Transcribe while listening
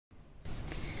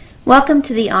Welcome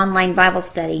to the online Bible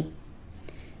study.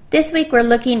 This week we're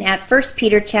looking at 1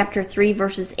 Peter chapter 3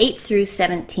 verses 8 through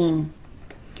 17.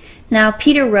 Now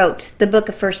Peter wrote the book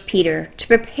of 1 Peter to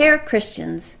prepare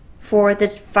Christians for the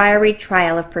fiery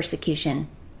trial of persecution,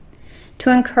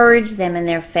 to encourage them in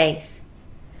their faith.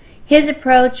 His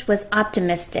approach was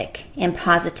optimistic and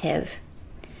positive.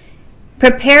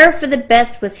 Prepare for the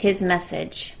best was his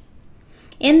message.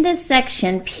 In this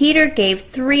section, Peter gave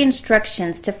 3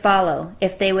 instructions to follow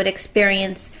if they would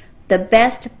experience the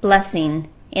best blessing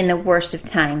in the worst of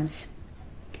times.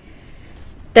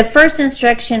 The first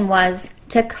instruction was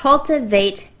to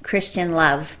cultivate Christian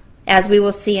love, as we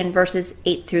will see in verses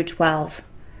 8 through 12.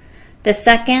 The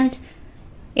second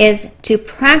is to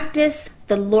practice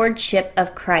the Lordship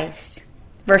of Christ,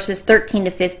 verses 13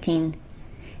 to 15.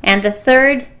 And the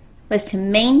third was to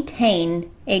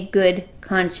maintain a good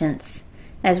conscience,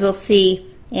 as we'll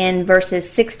see in verses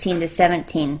 16 to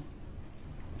 17.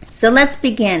 So let's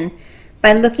begin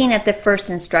by looking at the first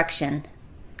instruction.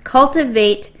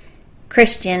 Cultivate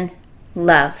Christian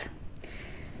love.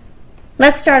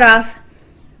 Let's start off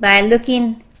by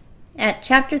looking at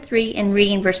chapter 3 and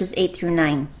reading verses 8 through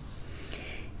 9.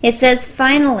 It says,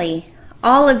 "Finally,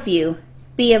 all of you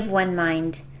be of one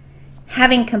mind,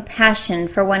 having compassion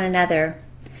for one another.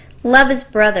 Love as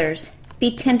brothers,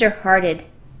 be tender-hearted,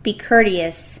 be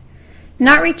courteous,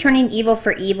 not returning evil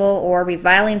for evil or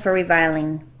reviling for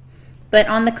reviling, but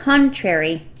on the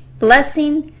contrary,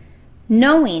 blessing,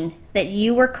 knowing that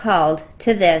you were called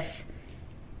to this,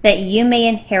 that you may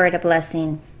inherit a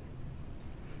blessing."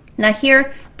 Now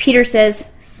here, Peter says,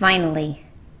 finally.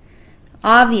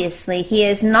 Obviously, he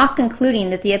is not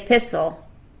concluding that the epistle,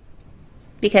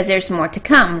 because there's more to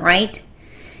come, right?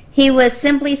 He was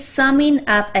simply summing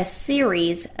up a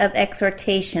series of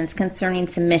exhortations concerning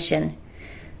submission,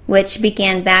 which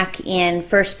began back in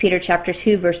 1 Peter chapter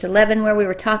 2, verse 11, where we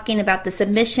were talking about the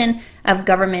submission of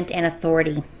government and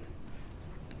authority.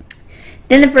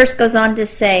 Then the verse goes on to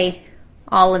say,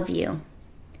 all of you.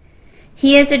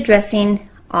 He is addressing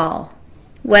all,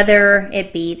 whether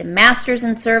it be the masters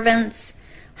and servants,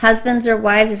 husbands or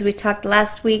wives, as we talked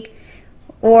last week,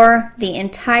 or the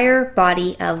entire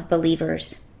body of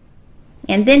believers.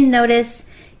 And then notice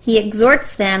he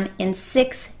exhorts them in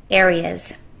 6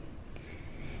 areas.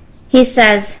 He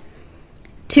says,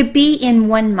 to be in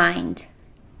one mind,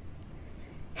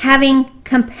 having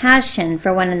compassion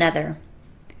for one another,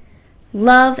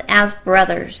 love as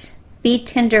brothers, be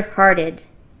tender-hearted,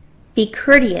 be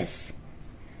courteous,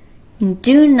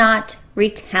 do not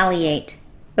retaliate,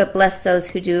 but bless those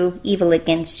who do evil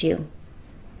against you.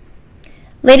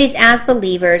 Ladies, as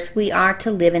believers, we are to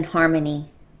live in harmony.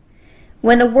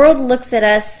 When the world looks at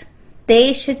us,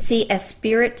 they should see a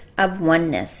spirit of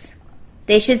oneness.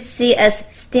 They should see us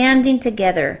standing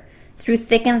together through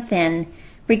thick and thin,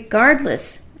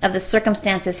 regardless of the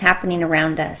circumstances happening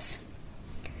around us.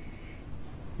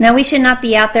 Now, we should not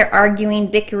be out there arguing,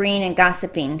 bickering, and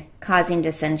gossiping, causing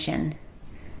dissension.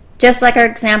 Just like our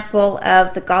example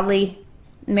of the godly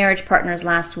marriage partners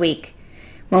last week.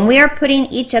 When we are putting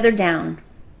each other down,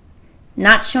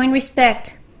 not showing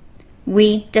respect,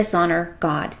 we dishonor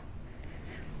God.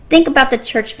 Think about the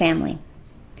church family.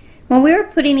 When we are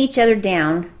putting each other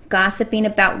down, gossiping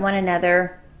about one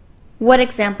another, what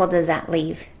example does that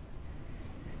leave?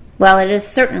 Well, it is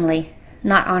certainly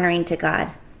not honoring to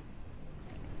God.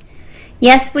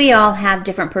 Yes, we all have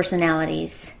different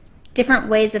personalities, different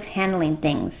ways of handling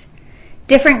things,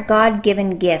 different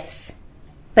God-given gifts,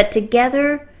 but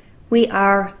together we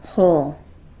are whole.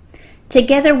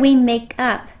 Together we make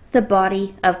up the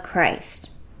body of Christ.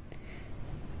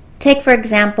 Take, for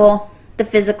example, the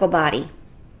physical body.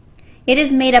 It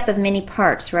is made up of many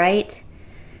parts, right?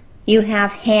 You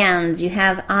have hands, you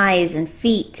have eyes and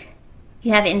feet,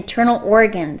 you have internal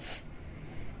organs.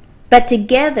 But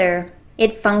together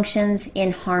it functions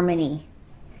in harmony,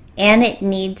 and it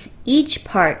needs each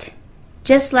part,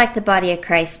 just like the body of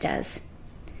Christ does.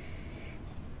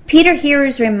 Peter here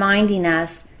is reminding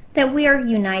us that we are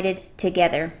united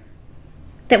together,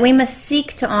 that we must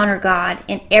seek to honor God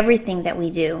in everything that we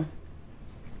do,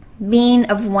 being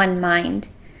of one mind,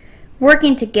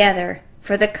 working together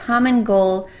for the common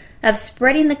goal of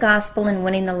spreading the gospel and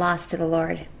winning the lost to the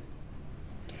Lord.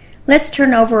 Let's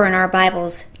turn over in our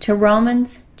Bibles to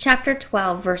Romans chapter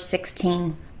 12, verse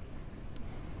 16.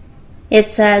 It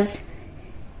says,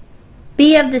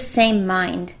 "Be of the same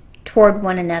mind toward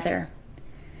one another.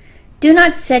 Do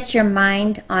not set your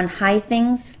mind on high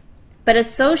things, but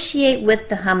associate with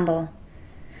the humble.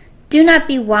 Do not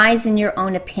be wise in your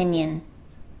own opinion."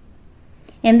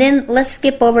 And then let's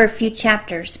skip over a few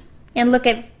chapters and look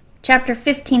at chapter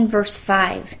 15, verse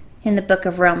 5 in the book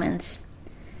of Romans.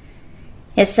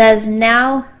 It says,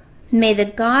 "Now may the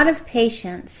God of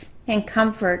patience and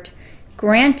comfort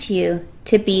grant you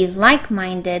to be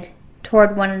like-minded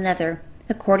toward one another,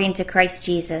 according to Christ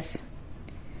Jesus."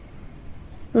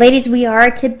 Ladies, we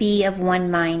are to be of one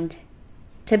mind,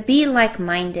 to be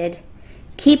like-minded,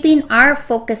 keeping our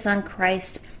focus on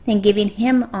Christ and giving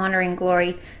Him honor and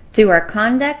glory through our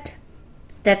conduct,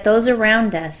 that those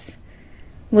around us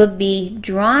will be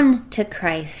drawn to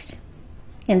Christ,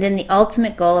 and then the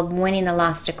ultimate goal of winning the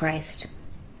lost to Christ.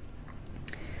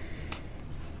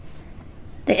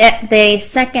 The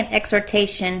second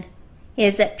exhortation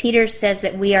is that Peter says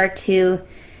that we are to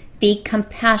be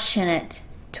compassionate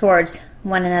towards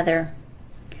one another.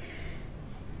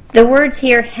 The words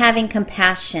here, having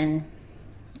compassion,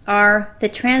 are the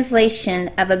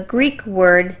translation of a Greek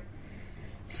word,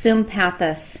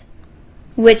 sympathos,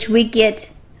 which we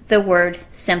get the word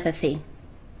sympathy,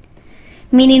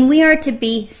 meaning we are to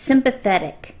be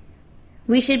sympathetic.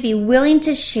 We should be willing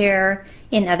to share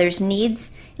in others'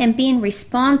 needs and being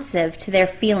responsive to their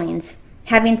feelings,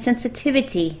 having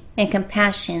sensitivity and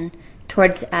compassion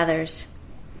towards others.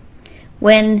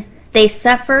 When they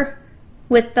suffer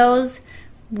with those,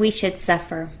 we should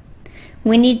suffer.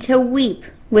 We need to weep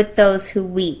with those who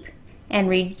weep and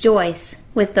rejoice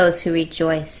with those who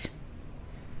rejoice.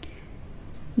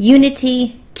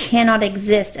 Unity cannot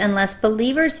exist unless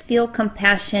believers feel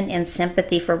compassion and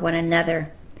sympathy for one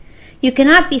another. You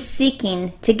cannot be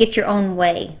seeking to get your own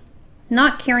way,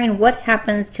 not caring what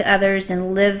happens to others,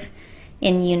 and live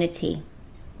in unity.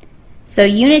 So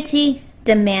unity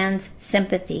demands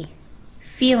sympathy,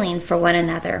 feeling for one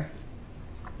another.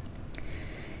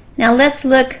 Now let's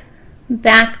look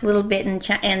back a little bit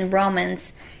in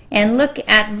Romans and look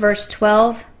at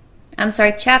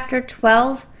chapter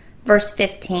 12, verse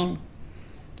 15.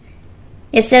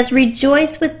 It says,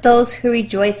 "Rejoice with those who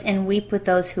rejoice and weep with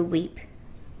those who weep."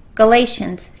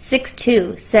 Galatians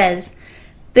 6:2 says,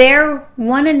 "Bear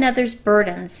one another's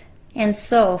burdens and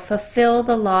so fulfill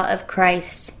the law of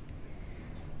Christ."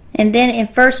 And then in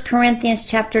 1 Corinthians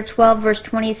chapter 12, verse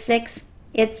 26,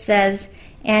 it says,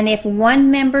 "And if one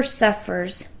member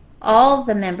suffers, all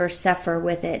the members suffer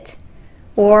with it.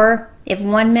 Or if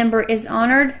one member is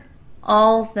honored,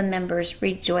 all the members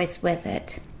rejoice with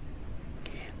it."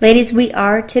 Ladies, we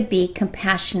are to be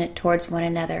compassionate towards one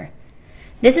another.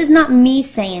 This is not me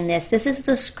saying this. This is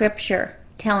the Scripture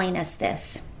telling us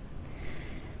this.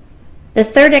 The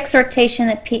third exhortation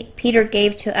that Peter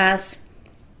gave to us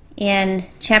in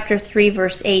chapter 3,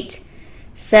 verse 8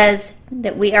 says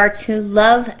that we are to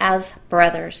love as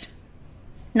brothers.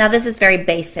 Now, this is very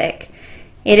basic.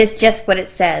 It is just what it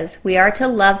says. We are to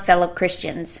love fellow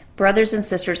Christians, brothers and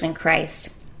sisters in Christ.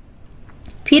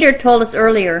 Peter told us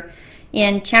earlier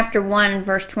in chapter 1,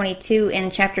 verse 22,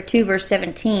 and chapter 2, verse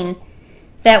 17,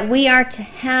 that we are to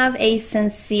have a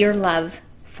sincere love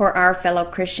for our fellow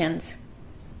Christians.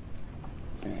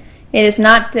 It is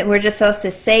not that we're just supposed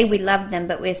to say we love them,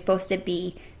 but we're supposed to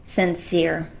be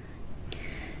sincere.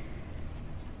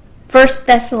 1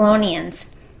 Thessalonians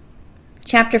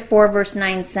chapter 4, verse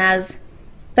 9 says,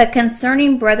 "But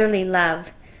concerning brotherly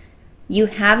love, you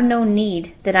have no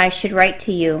need that I should write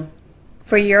to you,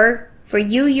 for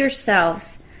you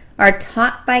yourselves are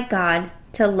taught by God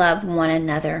to love one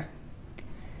another."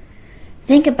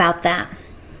 Think about that.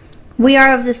 We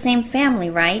are of the same family,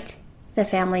 right? The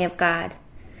family of God.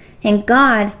 And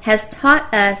God has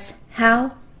taught us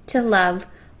how to love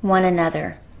one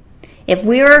another. If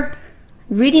we're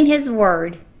reading His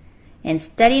Word and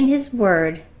studying His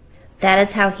Word, that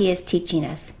is how He is teaching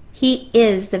us. He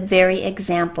is the very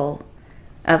example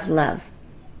of love.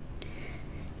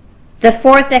 The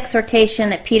fourth exhortation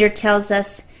that Peter tells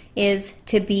us is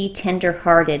to be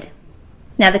tender-hearted.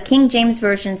 Now, the King James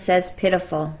Version says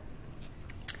pitiful.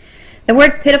 The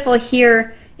word pitiful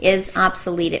here is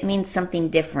obsolete. It means something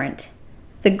different.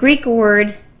 The Greek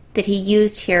word that he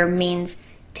used here means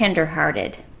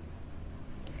tender-hearted.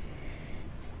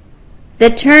 The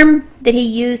term that he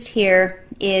used here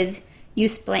is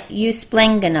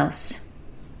eusplangenos.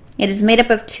 It is made up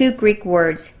of two Greek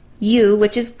words, eu,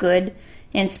 which is good,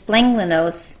 and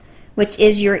splangenos, which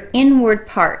is your inward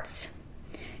parts.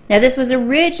 Now, this was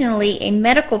originally a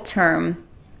medical term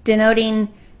denoting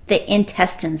the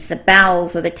intestines, the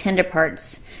bowels, or the tender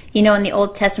parts. You know, in the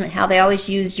Old Testament, how they always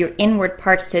used your inward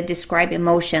parts to describe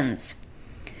emotions.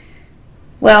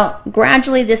 Well,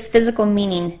 gradually this physical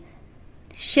meaning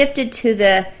shifted to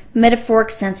the metaphoric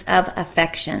sense of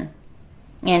affection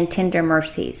and tender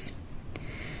mercies.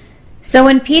 So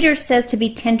when Peter says to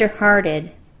be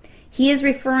tender-hearted, he is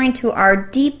referring to our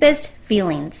deepest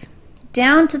feelings,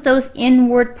 down to those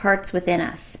inward parts within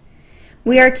us.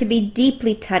 We are to be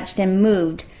deeply touched and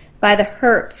moved by the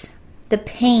hurts, the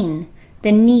pain,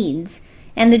 the needs,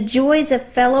 and the joys of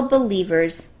fellow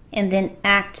believers, and then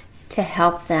act to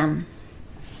help them.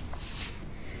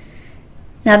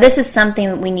 Now, this is something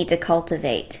that we need to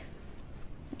cultivate.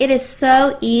 It is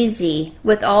so easy,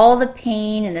 with all the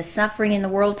pain and the suffering in the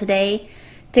world today,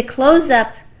 to close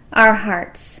up our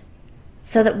hearts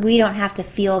so that we don't have to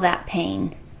feel that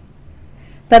pain.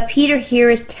 But Peter here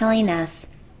is telling us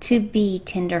to be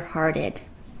tender-hearted.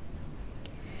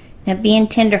 Now, being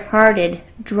tender-hearted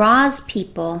draws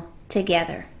people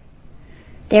together.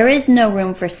 There is no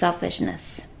room for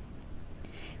selfishness.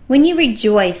 When you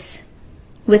rejoice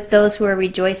with those who are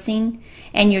rejoicing,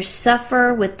 and you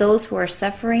suffer with those who are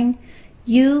suffering,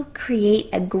 you create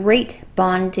a great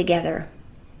bond together.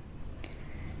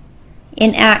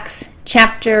 In Acts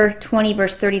chapter 20,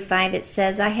 verse 35, it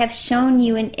says, "I have shown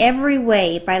you in every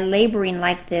way by laboring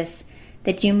like this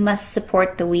that you must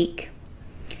support the weak.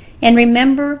 And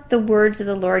remember the words of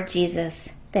the Lord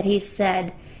Jesus, that he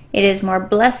said, 'It is more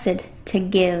blessed to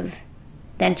give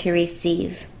than to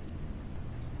receive.'"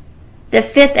 The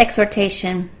fifth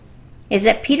exhortation is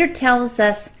that Peter tells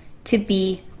us to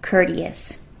be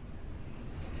courteous.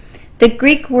 The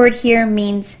Greek word here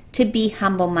means to be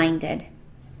humble-minded.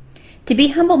 To be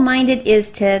humble-minded is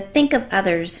to think of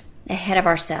others ahead of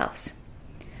ourselves.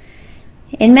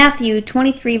 In Matthew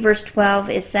 23, verse 12,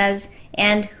 it says,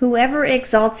 "And whoever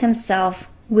exalts himself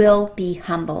will be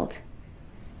humbled,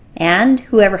 and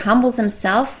whoever humbles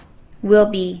himself will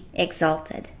be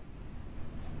exalted."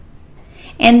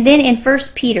 And then in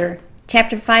 1 Peter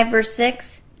chapter 5, verse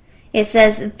 6, it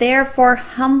says, "Therefore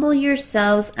humble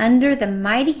yourselves under the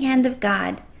mighty hand of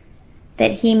God,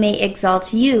 that he may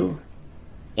exalt you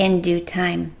in due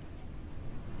time."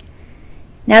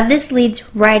 Now this leads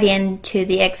right into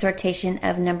the exhortation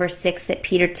of number 6 that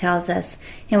Peter tells us,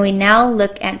 and we now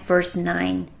look at verse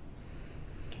 9.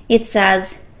 It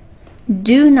says,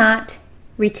 "Do not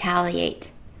retaliate,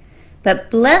 but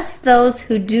bless those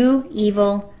who do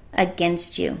evil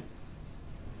against you."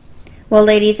 Well,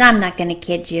 ladies, I'm not going to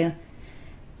kid you.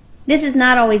 This is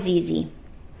not always easy.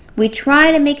 We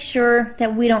try to make sure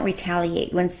that we don't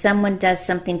retaliate when someone does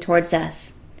something towards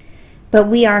us. But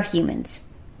we are humans.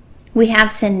 We have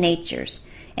sin natures,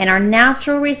 and our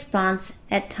natural response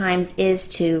at times is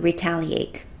to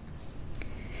retaliate.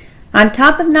 On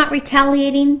top of not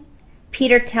retaliating,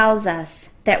 Peter tells us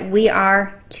that we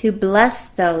are to bless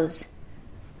those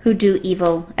who do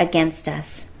evil against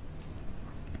us.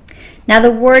 Now,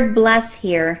 the word bless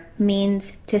here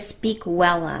means to speak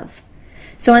well of.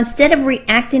 So instead of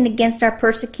reacting against our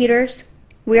persecutors,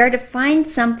 we are to find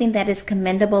something that is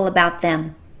commendable about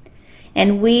them,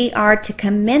 and we are to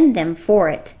commend them for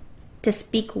it, to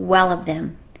speak well of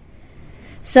them.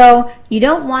 So you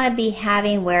don't want to be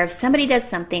having where if somebody does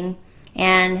something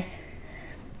and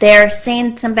they're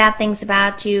saying some bad things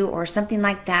about you or something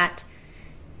like that,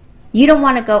 you don't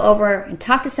want to go over and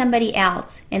talk to somebody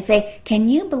else and say, "Can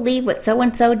you believe what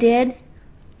so-and-so did?"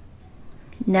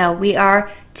 No, we are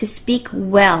to speak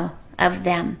well of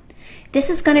them. This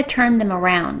is going to turn them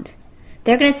around.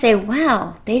 They're going to say,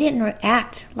 "Wow, they didn't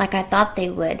react like I thought they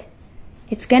would."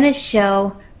 It's going to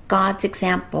show God's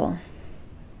example.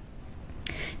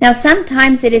 Now,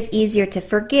 sometimes it is easier to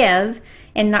forgive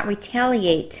and not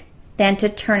retaliate than to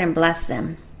turn and bless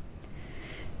them.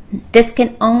 This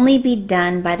can only be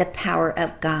done by the power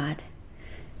of God.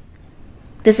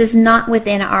 This is not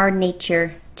within our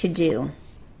nature to do.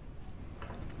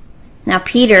 Now,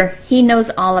 Peter, he knows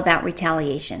all about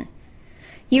retaliation.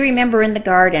 You remember in the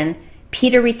garden,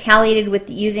 Peter retaliated with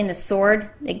using a sword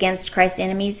against Christ's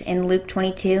enemies in Luke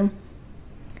 22.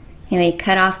 And he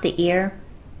cut off the ear.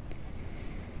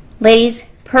 Ladies,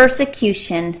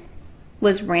 persecution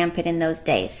was rampant in those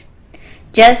days,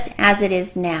 just as it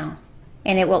is now,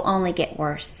 and it will only get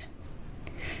worse.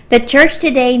 The church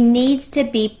today needs to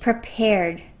be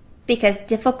prepared because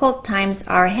difficult times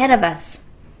are ahead of us.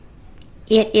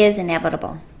 It is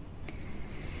inevitable.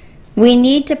 We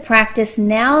need to practice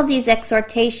now these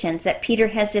exhortations that Peter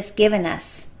has just given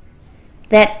us,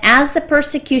 that as the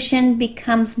persecution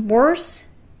becomes worse,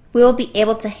 we will be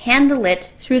able to handle it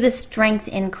through the strength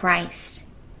in Christ.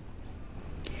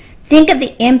 Think of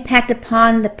the impact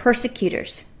upon the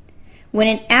persecutors when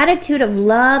an attitude of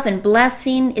love and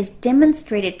blessing is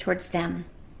demonstrated towards them.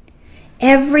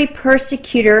 Every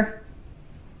persecutor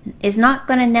is not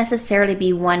going to necessarily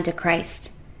be won to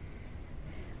Christ,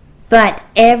 but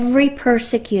every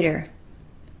persecutor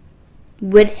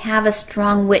would have a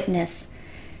strong witness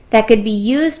that could be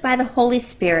used by the Holy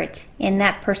Spirit in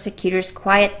that persecutor's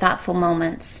quiet, thoughtful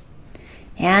moments.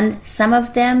 And some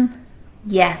of them,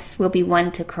 yes, will be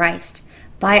won to Christ.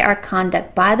 by our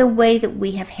conduct, by the way that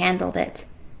we have handled it.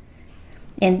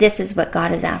 And this is what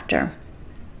God is after.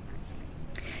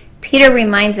 Peter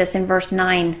reminds us in verse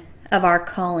 9 of our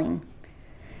calling,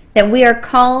 that we are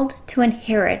called to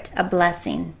inherit a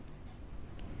blessing.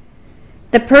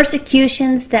 The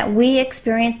persecutions that we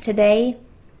experience today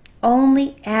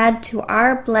only add to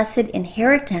our blessed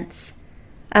inheritance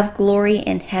of glory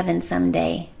in heaven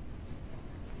someday.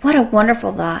 What a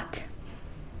wonderful thought.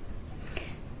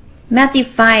 Matthew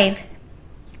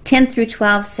 5:10 through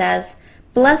 12 says,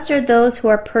 "Blessed are those who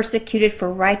are persecuted for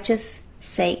righteous'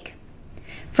 sake,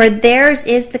 for theirs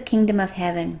is the kingdom of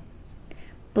heaven.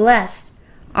 Blessed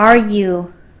are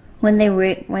you when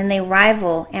they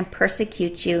rival and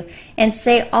persecute you and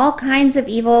say all kinds of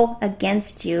evil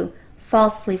against you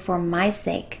falsely for my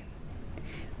sake.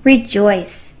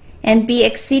 Rejoice and be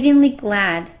exceedingly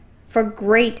glad, for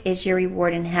great is your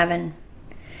reward in heaven.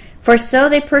 For so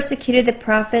they persecuted the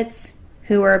prophets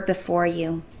who were before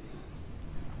you."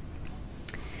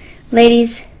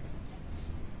 Ladies,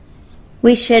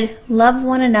 we should love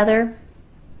one another,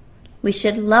 we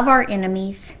should love our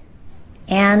enemies,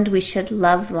 and we should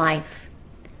love life.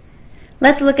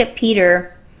 Let's look at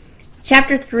Peter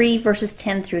chapter 3, verses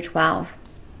 10 through 12.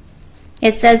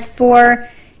 It says, "For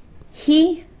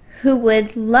he who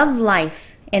would love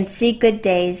life and see good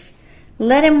days,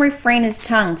 let him refrain his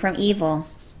tongue from evil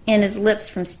and his lips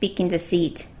from speaking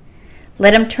deceit.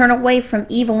 Let him turn away from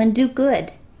evil and do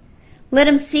good. Let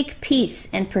him seek peace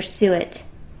and pursue it.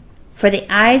 For the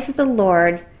eyes of the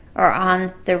Lord are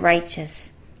on the righteous,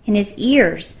 and his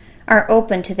ears are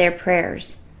open to their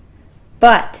prayers.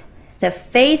 But the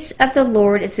face of the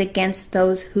Lord is against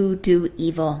those who do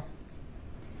evil."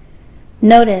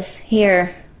 Notice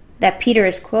here that Peter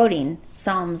is quoting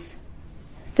Psalms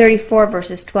 34,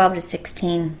 verses 12 to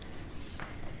 16.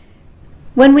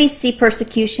 When we see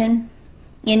persecution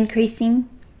increasing,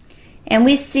 and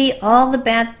we see all the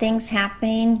bad things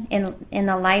happening in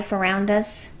the life around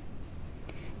us,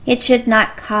 it should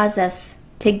not cause us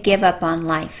to give up on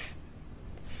life.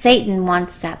 Satan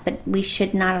wants that, but we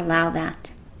should not allow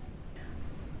that.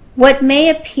 What may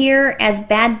appear as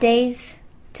bad days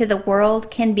to the world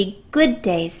can be good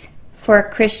days for a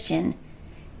Christian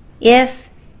if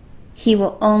he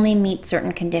will only meet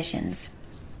certain conditions.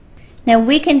 Now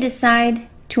we can decide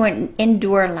to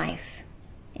endure life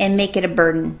and make it a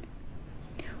burden.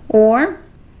 Or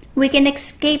we can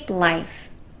escape life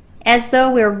as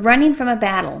though we're running from a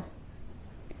battle.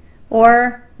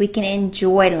 Or we can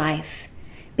enjoy life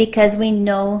because we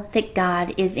know that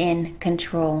God is in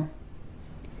control.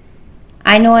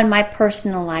 I know in my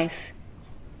personal life,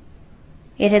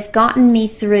 it has gotten me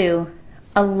through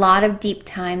a lot of deep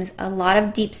times, a lot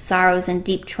of deep sorrows and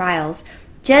deep trials,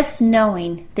 just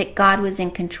knowing that God was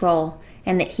in control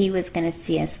and that he was going to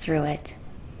see us through it.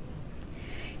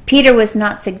 Peter was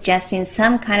not suggesting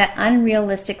some kind of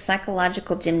unrealistic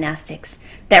psychological gymnastics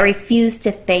that refused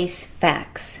to face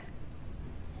facts.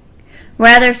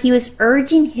 Rather, he was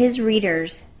urging his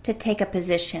readers to take a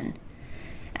position,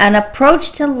 an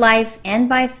approach to life and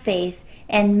by faith,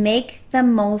 and make the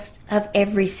most of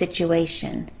every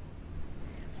situation.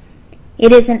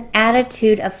 It is an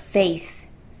attitude of faith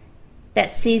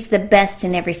that sees the best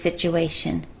in every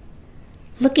situation,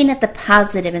 looking at the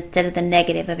positive instead of the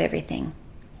negative of everything.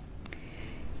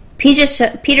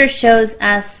 Peter shows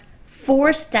us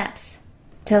 4 steps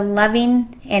to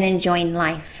loving and enjoying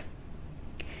life.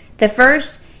 The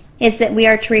first is that we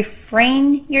are to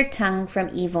refrain your tongue from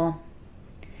evil.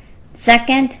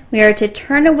 Second, we are to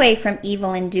turn away from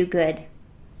evil and do good.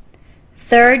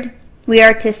 Third, we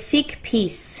are to seek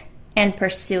peace and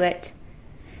pursue it.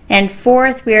 And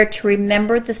fourth, we are to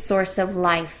remember the source of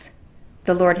life,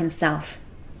 the Lord himself.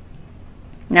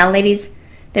 Now, ladies,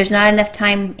 there's not enough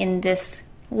time in this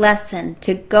lesson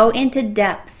to go into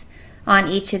depth on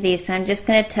each of these, so I'm just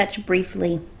going to touch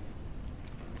briefly.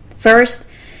 First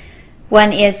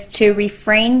one is to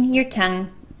refrain your tongue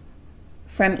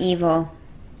from evil.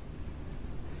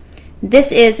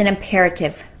 This is an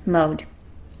imperative mode,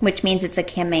 which means it's a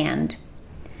command.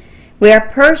 We are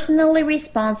personally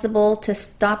responsible to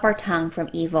stop our tongue from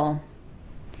evil.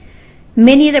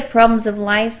 Many of the problems of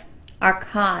life are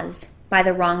caused by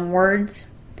the wrong words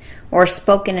or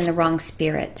spoken in the wrong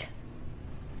spirit.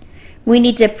 We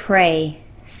need to pray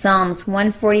Psalms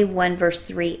 141 verse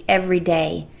 3 every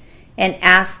day and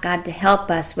ask God to help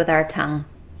us with our tongue.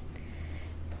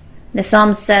 The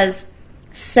Psalm says,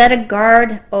 "Set a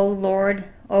guard, O Lord,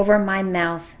 over my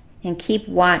mouth, and keep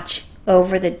watch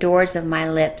over the doors of my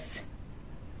lips."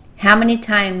 How many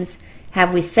times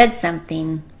have we said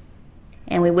something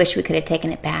and we wish we could have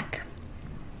taken it back?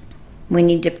 We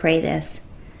need to pray this.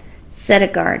 Set a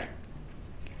guard.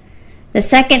 The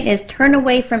second is turn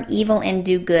away from evil and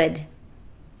do good.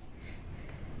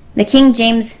 The King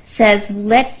James says,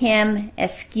 let him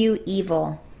eschew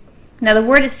evil. Now the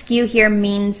word eschew here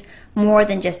means more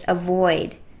than just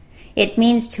avoid. It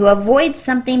means to avoid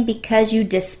something because you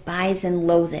despise and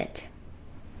loathe it.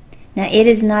 Now it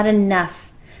is not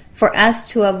enough for us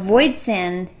to avoid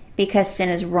sin because sin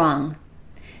is wrong.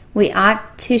 We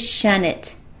ought to shun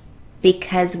it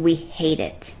because we hate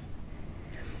it.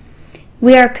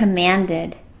 We are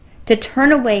commanded to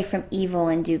turn away from evil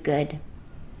and do good.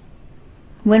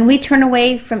 When we turn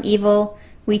away from evil,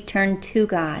 we turn to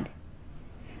God.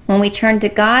 When we turn to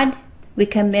God, we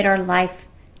commit our life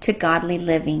to godly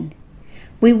living.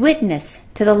 We witness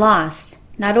to the lost,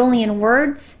 not only in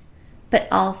words, but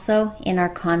also in our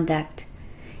conduct.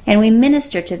 And we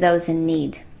minister to those in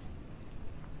need.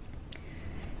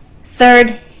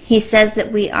 Third, he says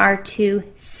that we are to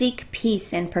seek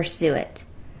peace and pursue it.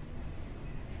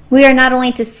 We are not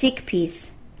only to seek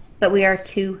peace, but we are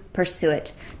to pursue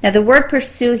it. Now the word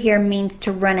pursue here means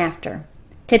to run after,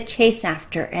 to chase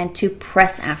after, and to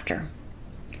press after.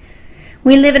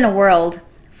 We live in a world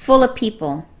full of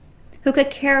people who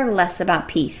could care less about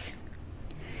peace,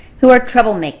 who are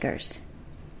troublemakers.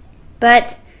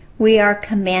 But we are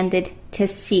commanded to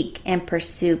seek and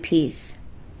pursue peace.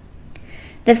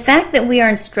 The fact that we are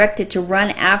instructed to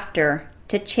run after,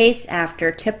 to chase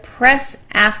after, to press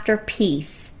after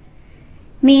peace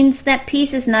means that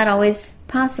peace is not always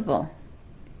possible.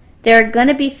 There are going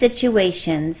to be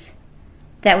situations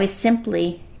that we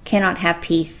simply cannot have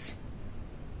peace.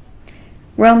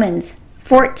 Romans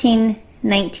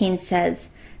 14:19 says,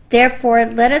 therefore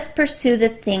let us pursue the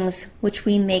things which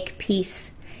we make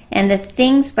peace, and the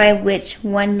things by which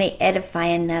one may edify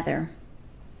another.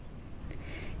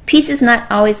 Peace is not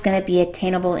always going to be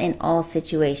attainable in all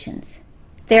situations.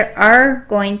 There are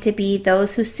going to be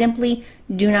those who simply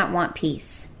do not want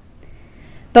peace.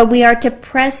 But we are to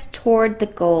press toward the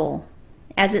goal.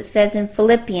 As it says in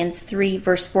Philippians 3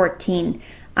 verse 14,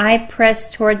 I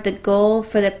press toward the goal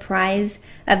for the prize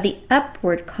of the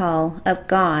upward call of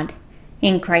God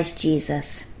in Christ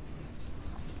Jesus.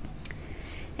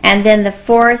 And then the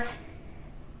fourth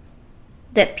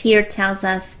that Peter tells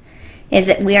us is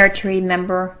that we are to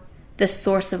remember the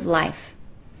source of life,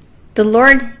 the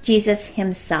Lord Jesus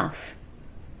himself.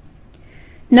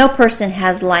 No person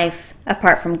has life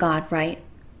apart from God, right?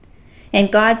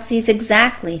 And God sees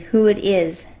exactly who it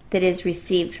is that has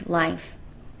received life.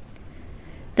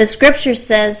 The scripture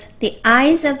says, the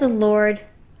eyes of the Lord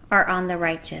are on the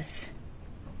righteous.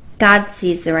 God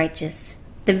sees the righteous,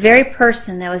 the very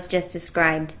person that was just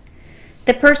described,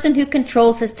 the person who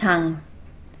controls his tongue,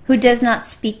 who does not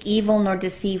speak evil nor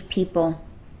deceive people,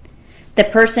 the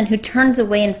person who turns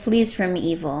away and flees from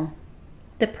evil,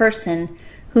 the person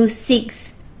who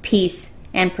seeks peace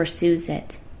and pursues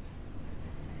it.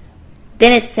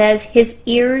 Then it says, his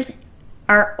ears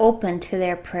are open to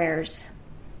their prayers.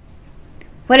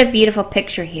 What a beautiful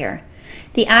picture here.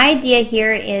 The idea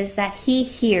here is that he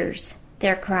hears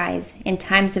their cries in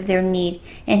times of their need,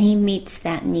 and he meets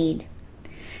that need.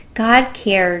 God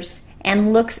cares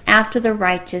and looks after the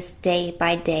righteous day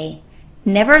by day,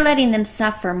 never letting them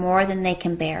suffer more than they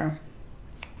can bear.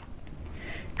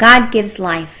 God gives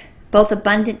life, both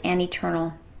abundant and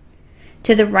eternal,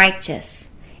 to the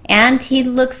righteous, and he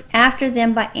looks after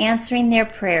them by answering their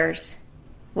prayers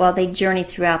while they journey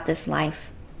throughout this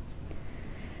life.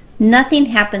 Nothing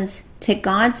happens to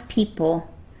God's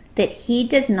people that he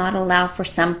does not allow for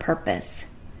some purpose.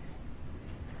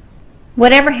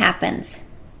 Whatever happens,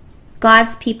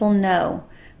 God's people know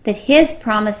that his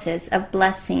promises of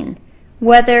blessing,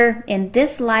 whether in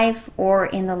this life or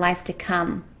in the life to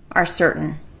come, are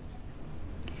certain.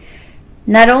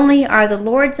 Not only are the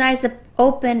Lord's eyes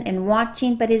open and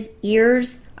watching, but his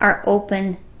ears are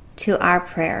open to our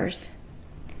prayers.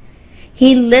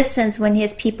 He listens when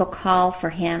his people call for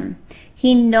him.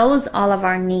 He knows all of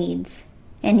our needs,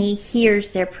 and he hears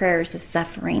their prayers of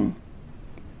suffering.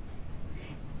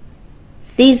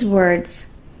 These words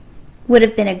would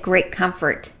have been a great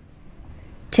comfort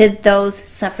to those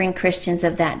suffering Christians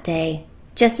of that day,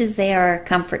 just as they are a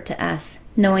comfort to us,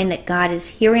 knowing that God is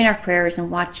hearing our prayers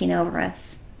and watching over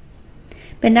us.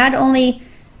 But not only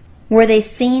were they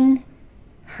seen,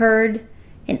 heard,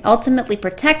 and ultimately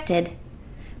protected,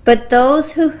 but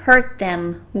those who hurt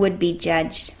them would be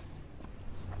judged.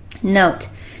 Note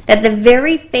that the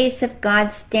very face of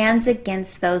God stands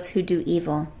against those who do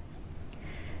evil.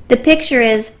 The picture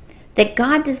is that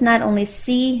God does not only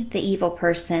see the evil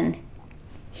person,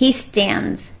 he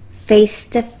stands face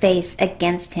to face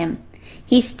against him.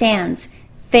 He stands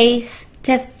face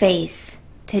to face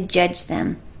to judge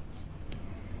them.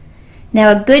 Now,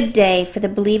 a good day for the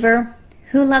believer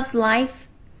who loves life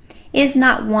is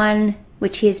not one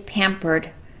which he is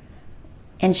pampered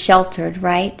and sheltered,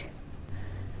 right?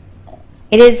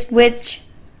 It is which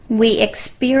we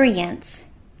experience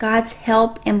God's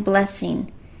help and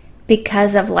blessing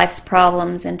because of life's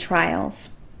problems and trials.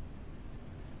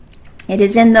 It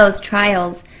is in those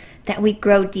trials that we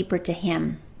grow deeper to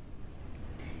Him.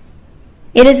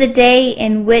 It is a day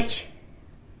in which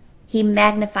He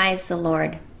magnifies the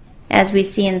Lord, as we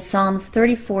see in Psalms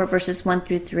 34, verses 1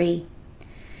 through 3.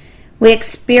 We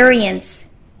experience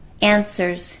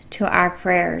answers to our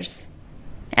prayers,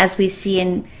 as we see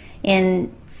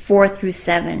in 4 through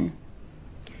 7.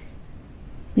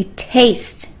 We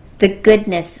taste the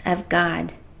goodness of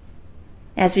God,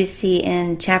 as we see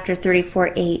in chapter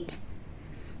 34, 8.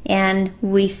 And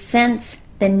we sense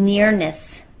the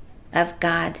nearness of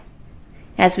God,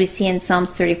 as we see in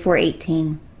Psalms 34,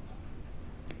 18.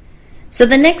 So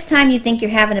the next time you think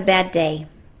you're having a bad day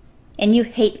and you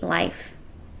hate life,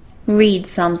 read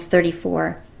Psalms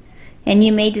 34, and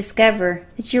you may discover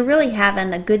that you're really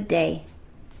having a good day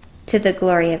to the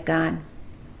glory of God.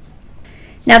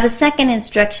 Now, the second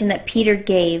instruction that Peter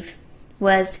gave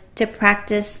was to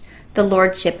practice the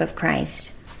Lordship of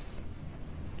Christ.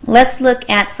 Let's look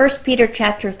at 1 Peter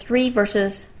chapter 3,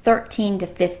 verses 13 to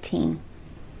 15.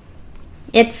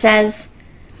 It says,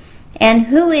 "And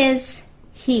who is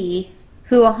he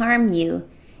who will harm you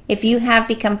if you have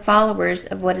become followers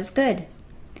of what is good?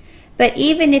 But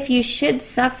even if you should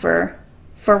suffer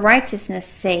for righteousness'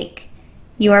 sake,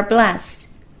 you are blessed.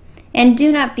 And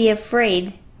do not be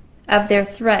afraid of their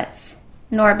threats,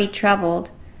 nor be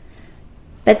troubled.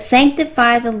 But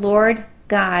sanctify the Lord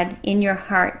God in your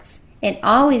hearts, and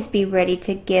always be ready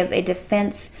to give a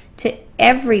defense to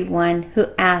everyone who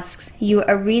asks you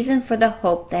a reason for the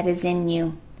hope that is in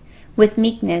you, with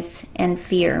meekness and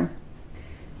fear."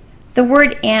 The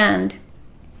word "and"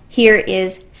 here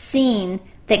is seeing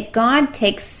that God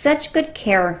takes such good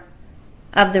care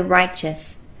of the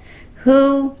righteous,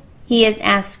 who He is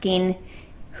asking,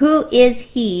 who is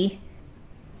he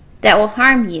that will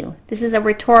harm you? This is a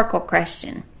rhetorical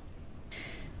question.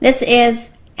 This is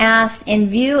asked in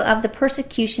view of the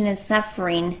persecution and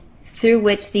suffering through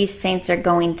which these saints are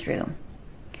going through.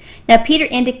 Now, Peter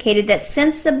indicated that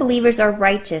since the believers are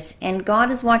righteous and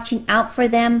God is watching out for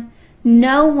them,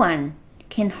 no one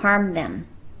can harm them.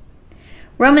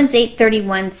 Romans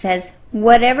 8:31 says,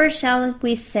 "Whatever shall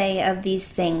we say of these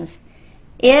things?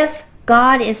 If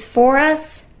God is for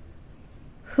us,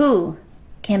 who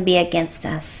can be against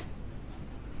us?"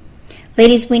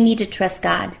 Ladies, we need to trust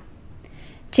God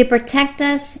to protect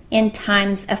us in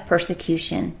times of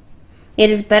persecution. It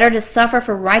is better to suffer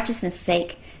for righteousness'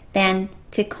 sake than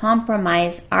to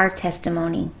compromise our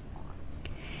testimony.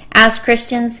 As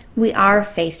Christians, we are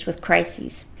faced with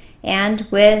crises, and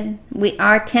when we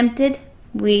are tempted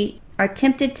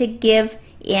to give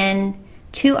in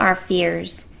to our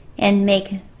fears and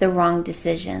make the wrong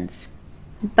decisions.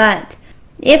 But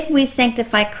if we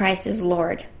sanctify Christ as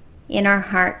Lord in our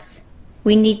hearts,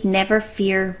 we need never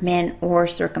fear men or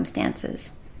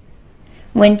circumstances.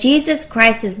 When Jesus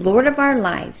Christ is Lord of our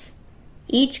lives,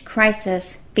 each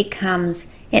crisis becomes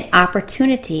an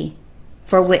opportunity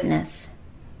for witness.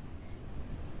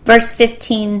 Verse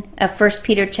 15 of 1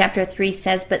 Peter chapter 3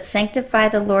 says, "But sanctify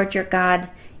the Lord your God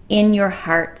in your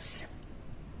hearts,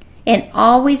 and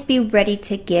always be ready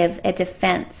to give a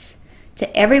defense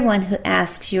to everyone who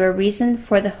asks you a reason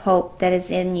for the hope that is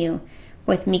in you,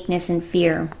 with meekness and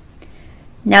fear."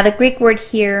 Now, the Greek word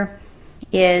here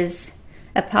is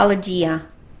apologia,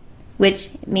 which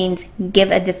means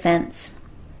give a defense.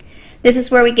 This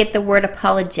is where we get the word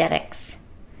apologetics,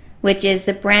 which is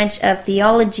the branch of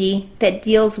theology that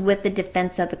deals with the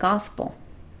defense of the gospel.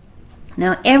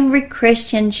 Now, every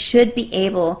Christian should be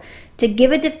able to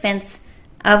give a defense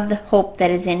of the hope that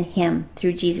is in him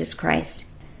through Jesus Christ.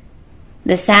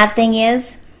 The sad thing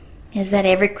is that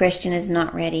every Christian is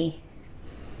not ready.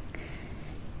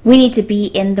 We need to be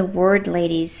in the Word,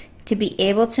 ladies, to be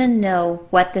able to know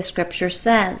what the Scripture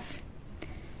says.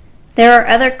 There are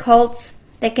other cults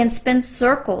that can spin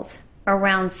circles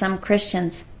around some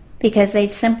Christians because they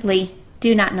simply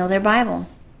do not know their Bible.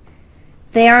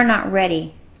 They are not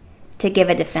ready to give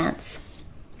a defense.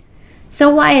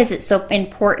 So why is it so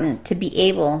important to be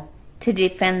able to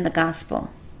defend the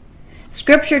gospel?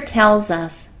 Scripture tells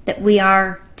us that we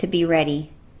are to be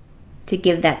ready to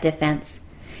give that defense.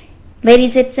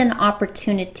 Ladies, it's an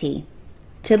opportunity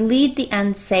to lead the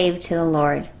unsaved to the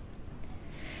Lord.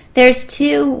 There's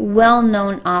two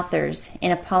well-known authors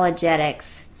in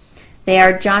apologetics. They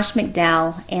are Josh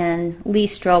McDowell and Lee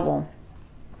Strobel.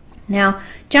 Now,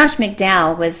 Josh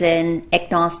McDowell was an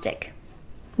agnostic.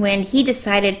 when he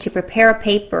decided to prepare a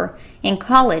paper in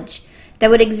college that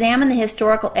would examine the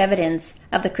historical evidence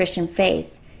of the Christian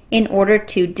faith in order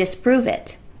to disprove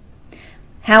it.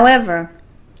 However,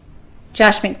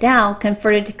 Josh McDowell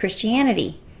converted to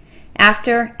Christianity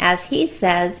after, as he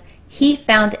says, he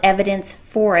found evidence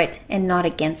for it and not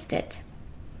against it.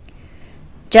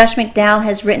 Josh McDowell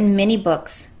has written many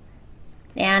books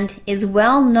and is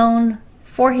well known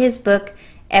for his book,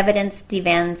 Evidence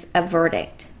Demands a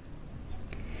Verdict.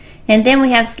 And then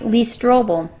we have Lee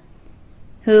Strobel,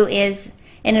 who is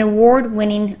an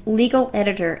award-winning legal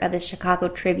editor of the Chicago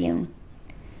Tribune.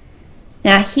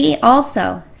 Now, he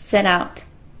also set out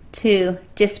to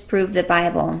disprove the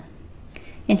Bible,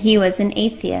 and he was an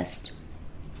atheist.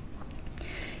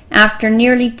 After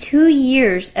nearly 2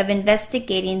 years of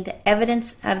investigating the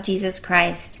evidence of Jesus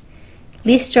Christ,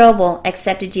 Lee Strobel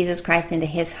accepted Jesus Christ into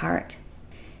his heart.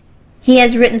 He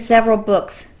has written several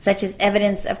books, such as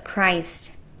Evidence of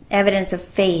Christ, Evidence of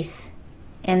Faith,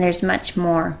 and there's much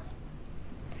more.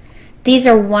 These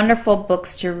are wonderful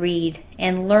books to read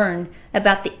and learn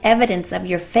about the evidence of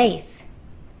your faith.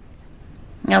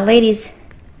 Now, ladies,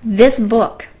 this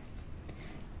book,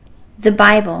 the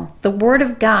Bible, the Word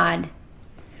of God,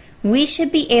 we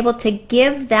should be able to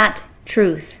give that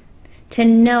truth, to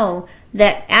know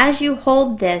that as you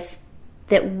hold this,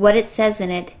 that what it says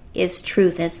in it is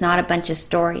truth. It's not a bunch of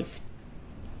stories.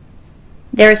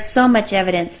 There is so much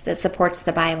evidence that supports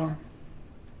the Bible.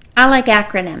 I like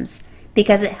acronyms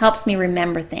because it helps me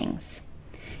remember things.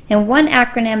 And one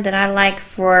acronym that I like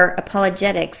for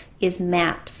apologetics is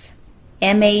MAPS.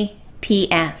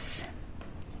 M-A-P-S.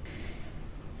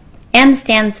 M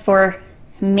stands for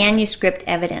manuscript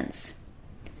evidence.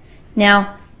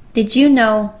 Now, did you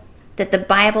know that the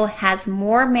Bible has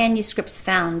more manuscripts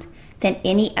found than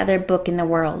any other book in the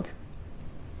world?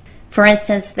 For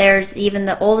instance, there's even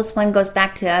the oldest one goes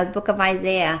back to the book of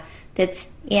Isaiah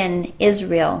that's in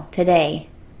Israel today.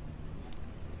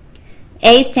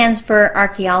 A stands for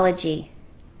archaeology.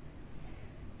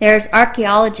 There's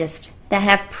archaeologists that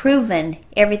have proven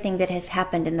everything that has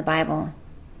happened in the Bible.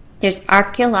 There's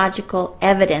archaeological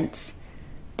evidence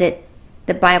that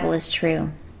the Bible is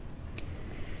true.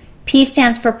 P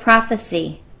stands for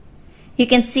prophecy. You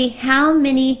can see how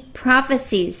many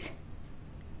prophecies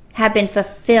have been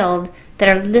fulfilled that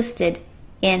are listed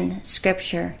in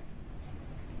Scripture.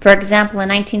 For example, in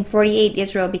 1948,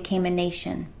 Israel became a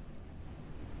nation.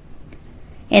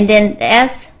 And then the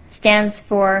S stands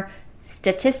for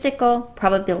statistical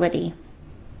probability.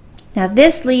 Now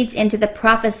this leads into the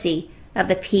prophecy of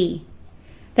the P.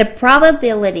 The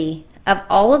probability of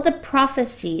all of the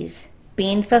prophecies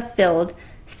being fulfilled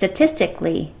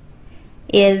statistically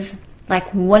is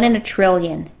like 1 in a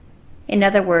trillion. In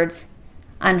other words,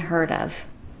 unheard of.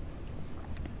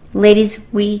 Ladies,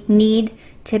 we need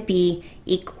to be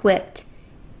equipped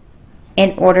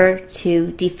in order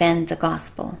to defend the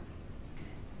gospel.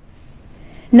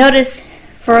 Notice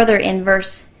further in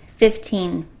verse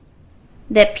 15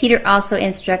 that Peter also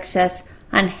instructs us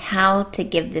on how to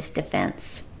give this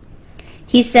defense.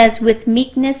 He says, with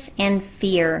meekness and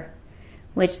fear,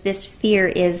 which this fear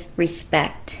is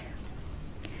respect.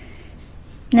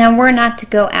 Now, we're not to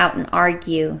go out and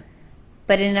argue,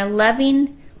 but in a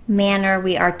loving manner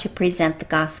we are to present the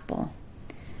gospel.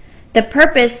 The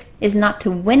purpose is not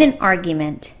to win an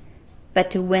argument,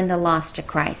 but to win the lost to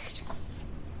Christ.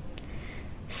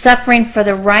 Suffering for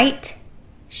the right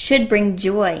should bring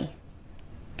joy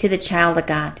to the child of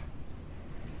God.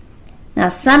 Now,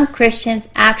 some Christians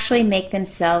actually make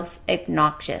themselves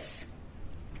obnoxious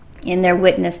in their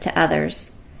witness to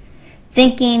others,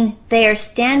 thinking they are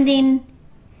standing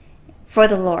for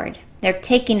the Lord. They're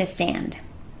taking a stand.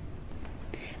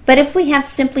 But if we have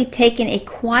simply taken a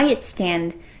quiet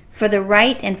stand for the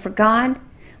right and for God,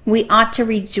 we ought to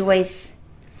rejoice.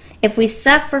 If we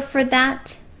suffer for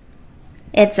that,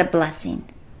 it's a blessing.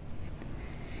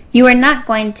 You are not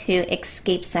going to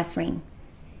escape suffering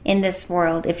in this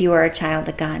world if you are a child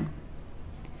of God.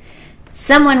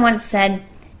 Someone once said,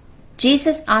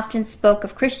 Jesus often spoke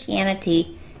of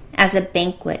Christianity as a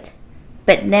banquet,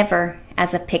 but never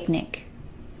as a picnic.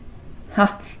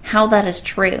 How that is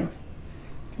true.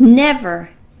 Never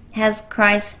has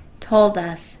Christ told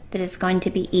us that it's going to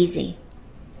be easy.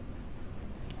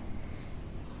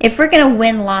 If we're going to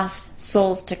win lost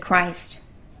souls to Christ,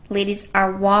 ladies,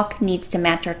 our walk needs to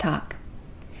match our talk.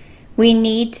 We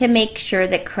need to make sure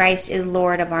that Christ is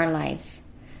Lord of our lives.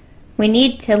 We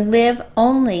need to live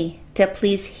only to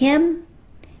please Him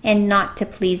and not to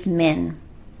please men.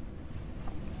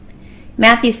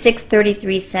 Matthew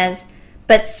 6:33 says,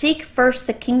 but seek first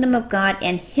the kingdom of God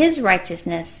and His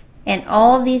righteousness, and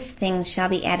all these things shall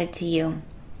be added to you.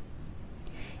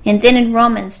 And then in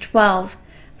Romans 12,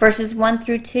 verses 1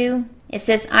 through 2, it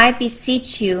says, I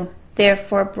beseech you,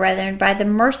 therefore, brethren, by the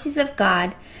mercies of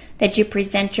God, that you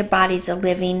present your bodies a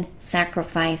living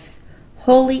sacrifice,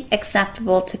 wholly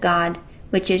acceptable to God,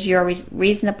 which is your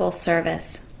reasonable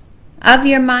service. Of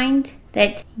your mind,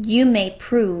 that you may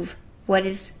prove what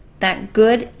is that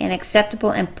good and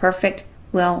acceptable and perfect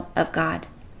will of God.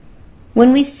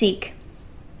 When we seek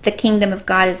the kingdom of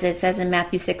God, as it says in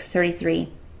Matthew 6:33,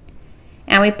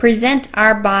 and we present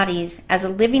our bodies as a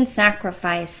living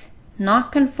sacrifice,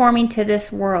 not conforming to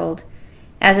this world,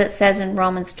 as it says in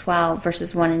Romans 12,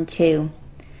 verses 1 and 2,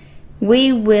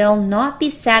 we will not be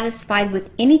satisfied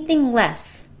with anything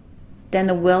less than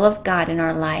the will of God in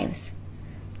our lives,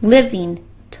 living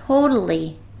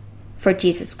totally for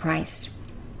Jesus Christ.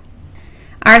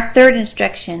 Our third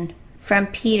instruction from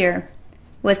Peter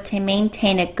was to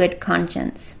maintain a good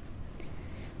conscience.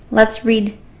 Let's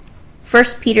read 1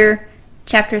 Peter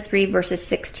chapter 3, verses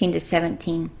 16 to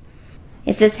 17.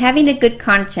 It says, having a good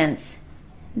conscience,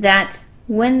 that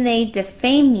when they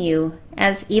defame you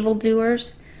as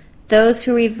evildoers, those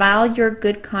who revile your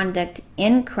good conduct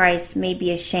in Christ may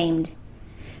be ashamed.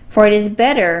 For it is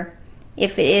better,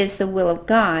 if it is the will of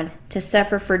God, to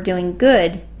suffer for doing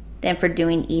good than for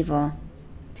doing evil.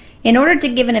 In order to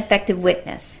give an effective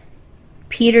witness,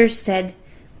 Peter said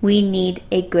we need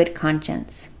a good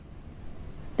conscience.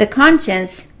 The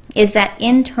conscience is that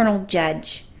internal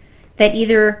judge that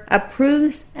either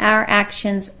approves our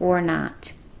actions or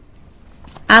not.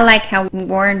 I like how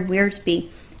Warren Wiersbe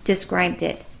described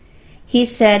it. He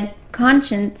said,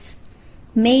 conscience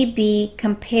may be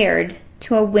compared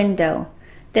to a window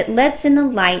that lets in the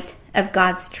light of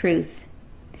God's truth.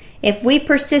 If we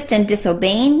persist in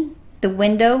disobeying, the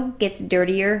window gets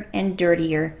dirtier and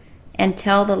dirtier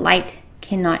until the light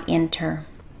cannot enter.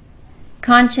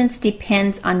 Conscience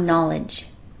depends on knowledge.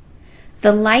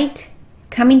 The light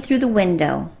coming through the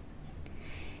window.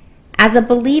 As a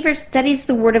believer studies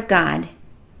the Word of God,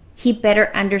 he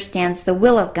better understands the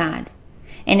will of God,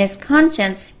 and his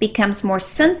conscience becomes more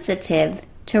sensitive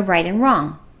to right and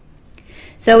wrong.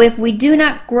 So if we do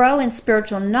not grow in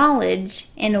spiritual knowledge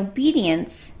and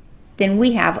obedience, then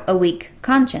we have a weak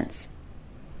conscience.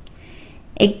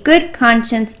 A good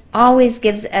conscience always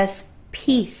gives us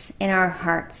peace in our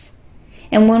hearts.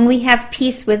 And when we have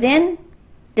peace within,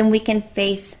 then we can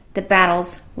face the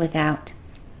battles without.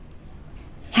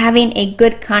 Having a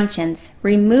good conscience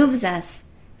removes us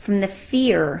from the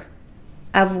fear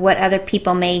of what other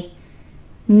people may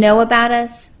know about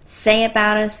us, say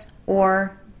about us,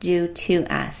 or do to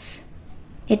us.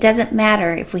 It doesn't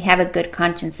matter if we have a good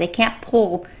conscience. They can't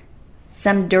pull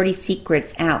some dirty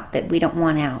secrets out that we don't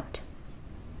want out.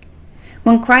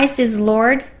 When Christ is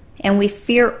Lord and we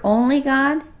fear only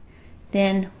God,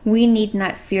 then we need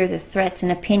not fear the threats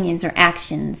and opinions or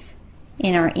actions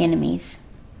in our enemies.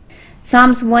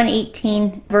 Psalms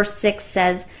 118 verse 6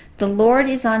 says, "The Lord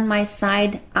is on my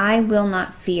side, I will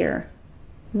not fear.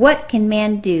 What can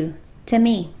man do to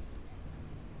me?"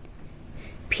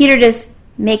 Peter does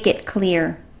make it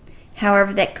clear,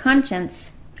 however, that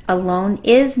conscience alone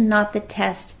is not the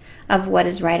test of what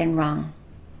is right and wrong.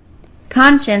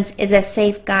 Conscience is a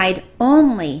safe guide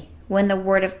only when the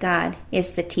Word of God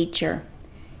is the teacher.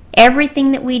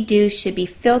 Everything that we do should be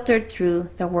filtered through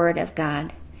the Word of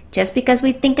God. Just because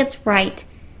we think it's right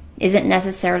isn't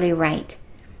necessarily right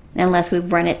unless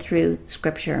we've run it through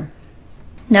Scripture.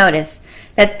 Notice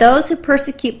that those who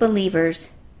persecute believers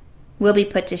will be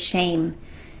put to shame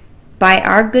by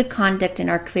our good conduct and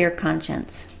our clear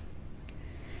conscience.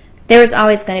 There is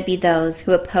always going to be those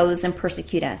who oppose and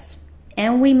persecute us,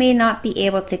 and we may not be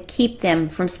able to keep them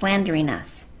from slandering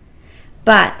us.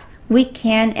 But we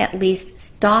can at least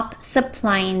stop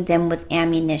supplying them with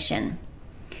ammunition.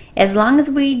 As long as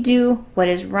we do what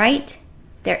is right,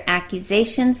 their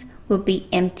accusations will be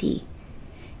empty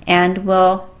and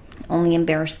will only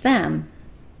embarrass them.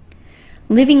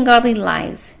 Living godly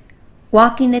lives,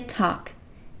 walking the talk,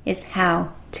 is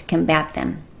how to combat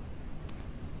them.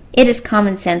 It is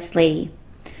common sense, lady,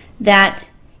 that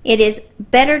it is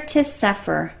better to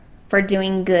suffer for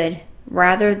doing good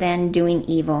rather than doing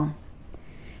evil.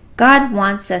 God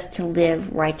wants us to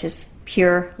live righteous,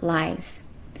 pure lives.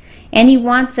 And He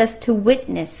wants us to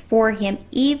witness for Him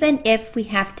even if we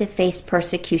have to face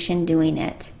persecution doing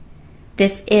it.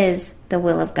 This is the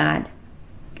will of God.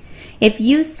 If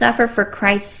you suffer for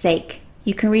Christ's sake,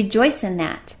 you can rejoice in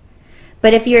that.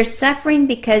 But if you're suffering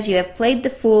because you have played the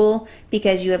fool,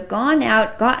 because you have gone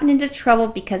out, gotten into trouble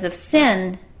because of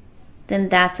sin, then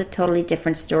that's a totally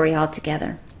different story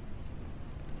altogether.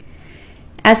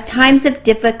 As times of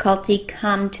difficulty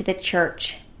come to the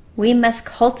church, we must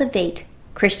cultivate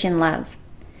Christian love.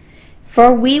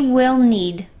 For we will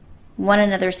need one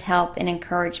another's help and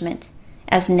encouragement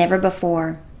as never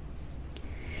before.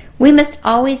 We must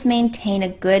always maintain a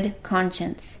good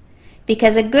conscience,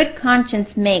 because a good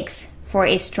conscience makes for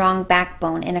a strong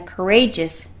backbone and a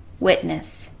courageous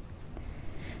witness.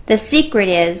 The secret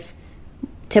is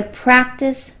to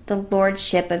practice the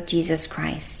Lordship of Jesus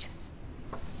Christ.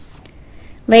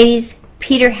 Ladies,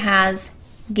 Peter has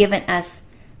given us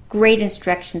great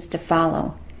instructions to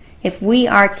follow if we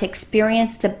are to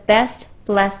experience the best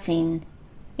blessing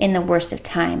in the worst of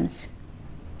times.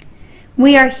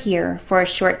 We are here for a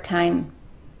short time,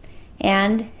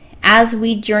 and as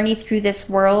we journey through this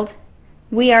world,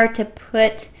 we are to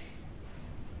put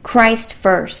Christ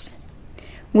first.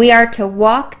 We are to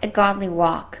walk a godly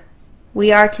walk.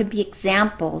 We are to be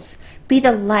examples, be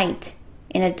the light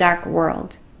in a dark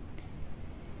world.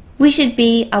 We should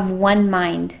be of one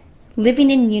mind,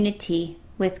 living in unity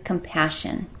with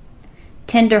compassion,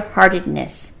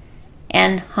 tender-heartedness,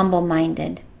 and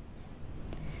humble-minded.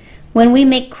 When we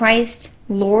make Christ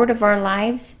Lord of our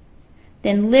lives,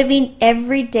 then living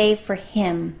every day for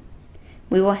Him,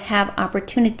 we will have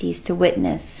opportunities to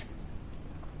witness.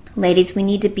 Ladies, we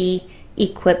need to be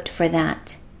equipped for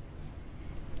that.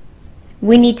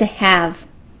 We need to have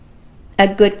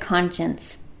a good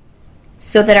conscience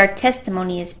so that our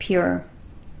testimony is pure.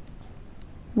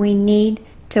 We need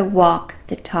to walk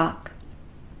the talk.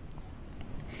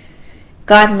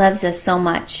 God loves us so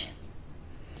much.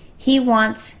 He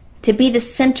wants to be the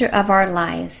center of our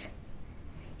lives.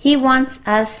 He wants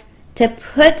us to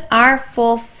put our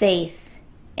full faith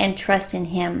and trust in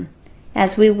Him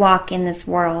as we walk in this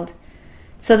world,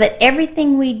 so that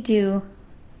everything we do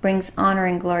brings honor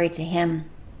and glory to Him.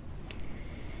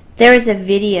 There is a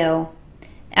video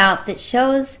out that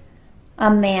shows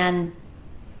a man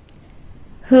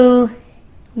who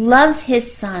loves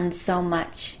his son so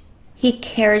much. He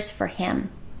cares for him.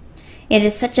 It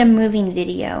is such a moving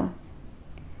video.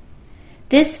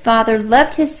 This father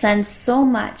loved his son so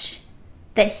much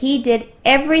that he did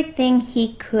everything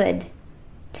he could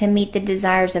to meet the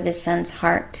desires of his son's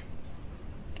heart.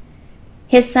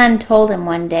 His son told him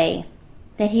one day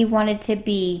that he wanted to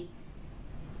be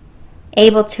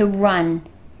able to run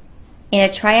in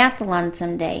a triathlon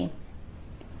someday.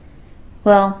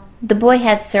 Well, the boy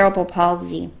had cerebral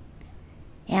palsy,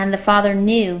 and the father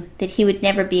knew that he would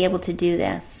never be able to do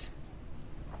this.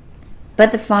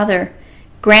 But the father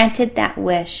granted that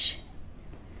wish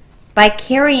by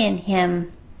carrying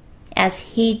him as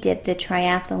he did the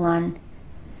triathlon.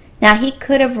 Now, he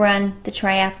could have run the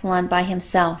triathlon by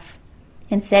himself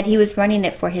and said he was running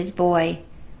it for his boy.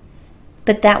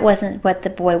 But that wasn't what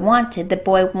the boy wanted. The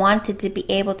boy wanted to be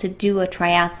able to do a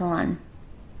triathlon.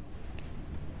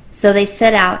 So they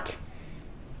set out,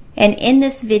 and in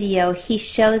this video he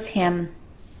shows him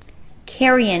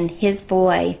carrying his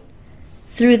boy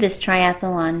through this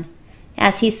triathlon.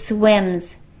 As he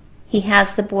swims, he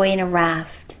has the boy in a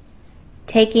raft,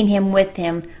 taking him with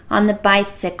him on the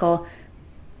bicycle,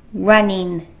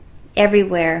 running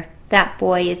everywhere. That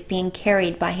boy is being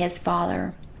carried by his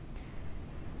father.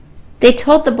 They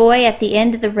told the boy at the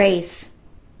end of the race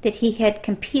that he had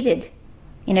competed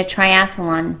in a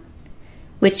triathlon,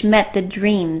 which met the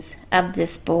dreams of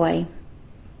this boy.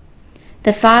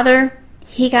 The father,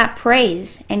 he got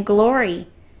praise and glory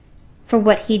for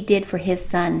what he did for his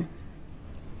son.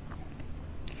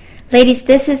 Ladies,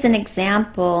 this is an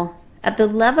example of the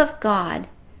love of God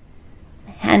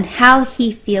and how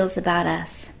He feels about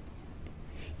us.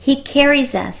 He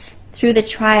carries us through the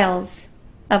trials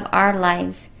of our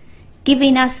lives,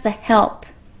 giving us the help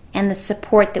and the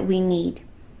support that we need.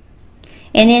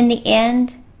 And in the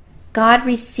end, God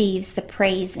receives the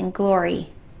praise and glory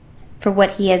for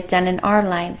what He has done in our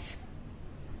lives.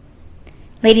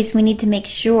 Ladies, we need to make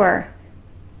sure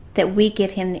that we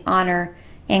give Him the honor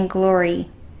and glory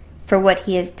for what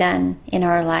He has done in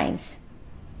our lives.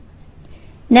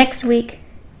 Next week,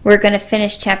 we're going to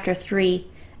finish chapter 3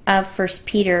 of 1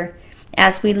 Peter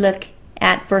as we look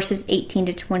at verses 18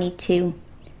 to 22.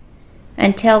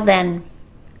 Until then,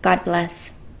 God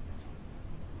bless.